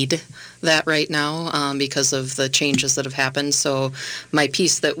really need that right now because of the changes that have happened. So my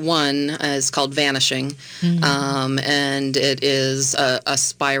piece that won is called Vanishing, and it is a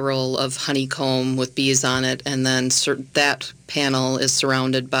spiral of honeycomb with bees on it, and then that panel is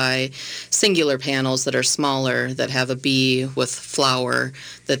surrounded by singular panels that are smaller that have a bee with flower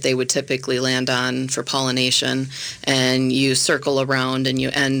that they would typically land on for pollination, and you circle around and you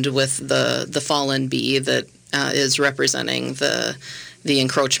end with the fallen bee that is representing the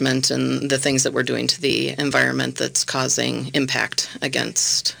encroachment and the things that we're doing to the environment that's causing impact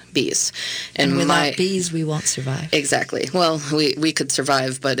against bees. And without bees, we won't survive. Exactly. Well, we could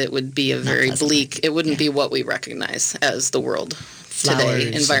survive, but it would be a very bleak, it wouldn't be what we recognize as the world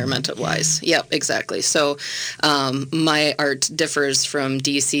today, environmental-wise. Yep, exactly. So my art differs from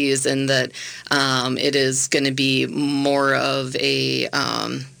DC's in that it is going to be more of a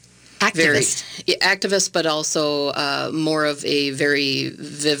activist, but also more of a very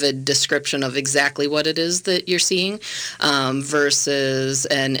vivid description of exactly what it is that you're seeing versus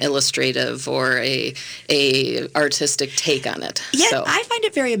an illustrative or a artistic take on it. Yeah, so I find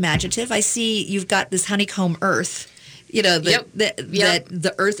it very imaginative. I see you've got this honeycomb earth. You know, that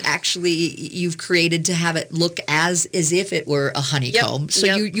the earth actually you've created to have it look as if it were a honeycomb.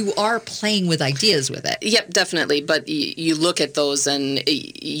 So you are playing with ideas with it. Yep, definitely. But you look at those and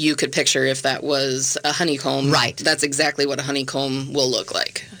you could picture if that was a honeycomb. Right. That's exactly what a honeycomb will look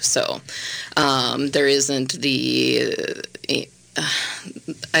like. So there isn't the...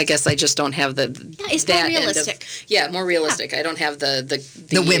 I guess I just don't have it's more realistic. More realistic. I don't have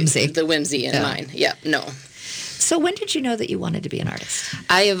the whimsy. The whimsy in mind. Yeah, no. So when did you know that you wanted to be an artist?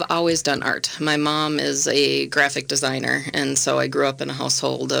 I have always done art. My mom is a graphic designer, and so I grew up in a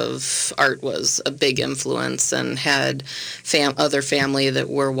household of art was a big influence, and had other family that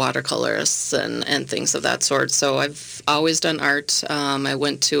were watercolorists and things of that sort. So I've always done art. I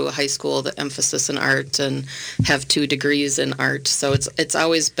went to a high school that emphasis in art and have 2 degrees in art. So it's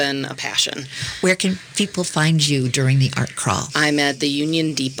always been a passion. Where can people find you during the art crawl? I'm at the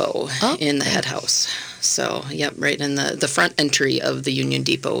Union Depot in the head house. So, yep, right in the front entry of the Union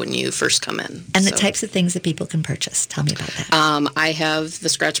Depot when you first come in. And the types of things that people can purchase. Tell me about that. I have the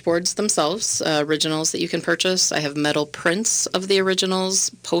scratch boards themselves, originals that you can purchase. I have metal prints of the originals,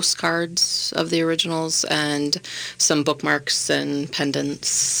 postcards of the originals, and some bookmarks and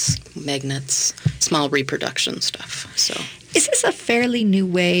pendants, magnets, small reproduction stuff. So. Is this a fairly new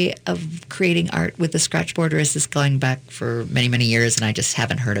way of creating art with the scratch board, or is this going back for many, many years and I just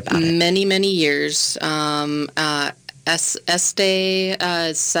haven't heard about it? Many, many years. Este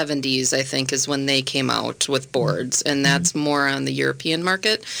 70s, I think, is when they came out with boards, and that's more on the European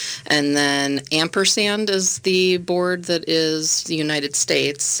market. And then Ampersand is the board that is the United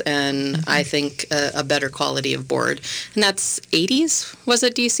States, and I think a better quality of board. And that's 80s, was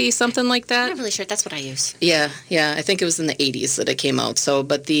it, DC? Something like that? I'm not really sure. That's what I use. Yeah. I think it was in the 80s that it came out. So,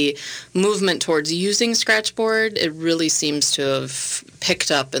 but the movement towards using scratchboard, it really seems to have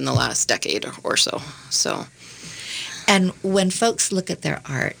picked up in the last decade or so. And when folks look at your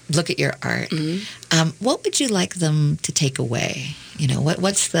art, what would you like them to take away? You know, what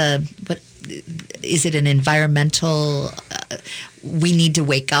is it an environmental? We need to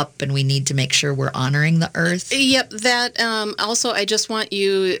wake up and we need to make sure we're honoring the earth. Yep, that. Also, I just want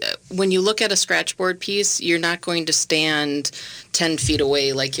you, when you look at a scratchboard piece, you're not going to stand 10 feet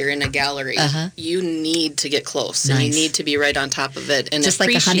away like you're in a gallery. You need to get close, and you need to be right on top of it and just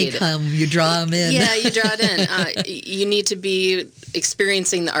like a honeycomb, you draw them in. Yeah, you draw it in. You need to be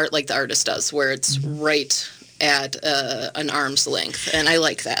experiencing the art like the artist does, where it's right at an arm's length, and I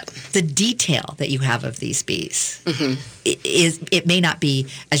like that. The detail that you have of these bees, it may not be,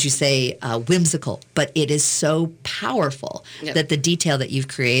 as you say, whimsical, but it is so powerful that the detail that you've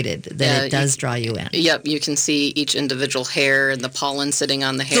created, that it does draw you in. Yep, you can see each individual hair and the pollen sitting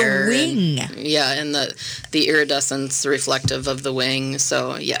on the hair. The wing. And the iridescence reflective of the wing,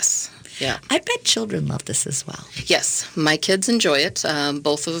 so yes. Yeah. I bet children love this as well. Yes, my kids enjoy it.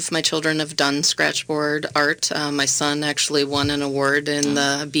 Both of my children have done scratchboard art. My son actually won an award in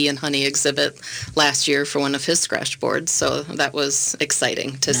the Bee and Honey exhibit last year for one of his scratchboards, so that was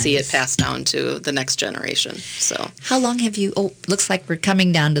exciting to see it pass down to the next generation. So, how long have you, looks like we're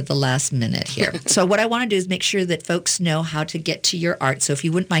coming down to the last minute here. So what I want to do is make sure that folks know how to get to your art. So if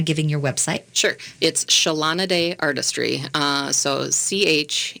you wouldn't mind giving your website. Sure. It's Shelonidae Artistry. So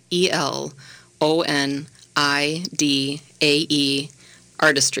CHELONIDAE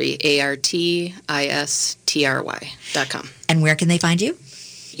Artistry, ARTISTRY.com. And where can they find you?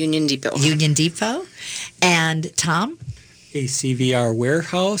 Union Depot. Union Depot. And Tom? ACVR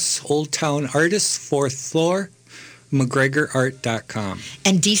Warehouse, Old Town Artists, 4th floor, McGregorArt.com.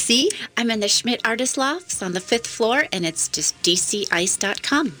 And DC? I'm in the Schmidt Artist Lofts on the 5th floor, and it's just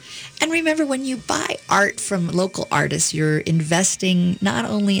DCice.com. And remember, when you buy art from local artists, you're investing not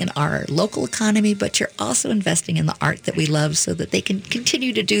only in our local economy, but you're also investing in the art that we love so that they can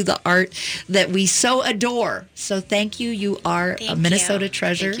continue to do the art that we so adore. So thank you. You are a Minnesota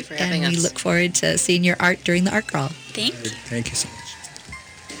treasure. Thank you for having us. And we look forward to seeing your art during the art crawl. Thank you. Thank you so much.